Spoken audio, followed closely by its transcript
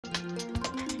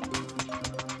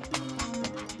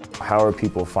How are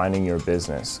people finding your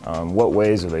business? What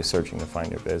ways are they searching to find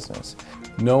your business?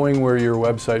 Knowing where your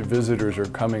website visitors are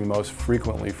coming most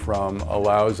frequently from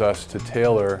allows us to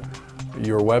tailor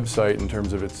your website in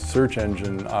terms of its search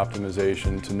engine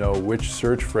optimization to know which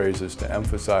search phrases to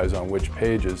emphasize on which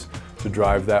pages to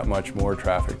drive that much more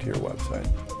traffic to your website.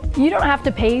 You don't have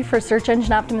to pay for search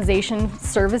engine optimization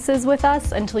services with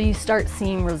us until you start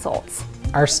seeing results.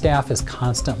 Our staff is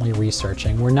constantly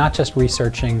researching. We're not just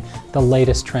researching the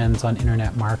latest trends on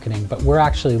internet marketing, but we're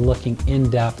actually looking in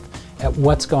depth at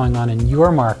what's going on in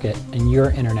your market and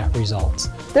your internet results.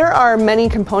 There are many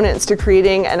components to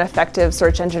creating an effective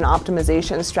search engine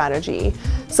optimization strategy.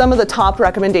 Some of the top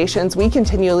recommendations we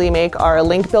continually make are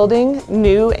link building,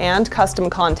 new and custom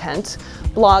content,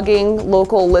 blogging,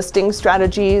 local listing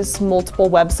strategies, multiple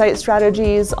website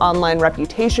strategies, online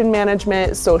reputation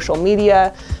management, social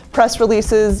media, press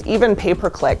releases, even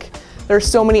pay-per-click. There's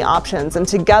so many options, and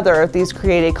together these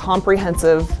create a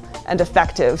comprehensive and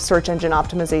effective search engine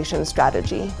optimization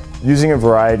strategy. Using a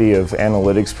variety of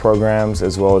analytics programs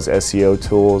as well as SEO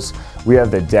tools, we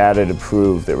have the data to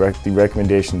prove that the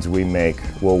recommendations we make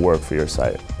will work for your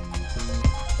site.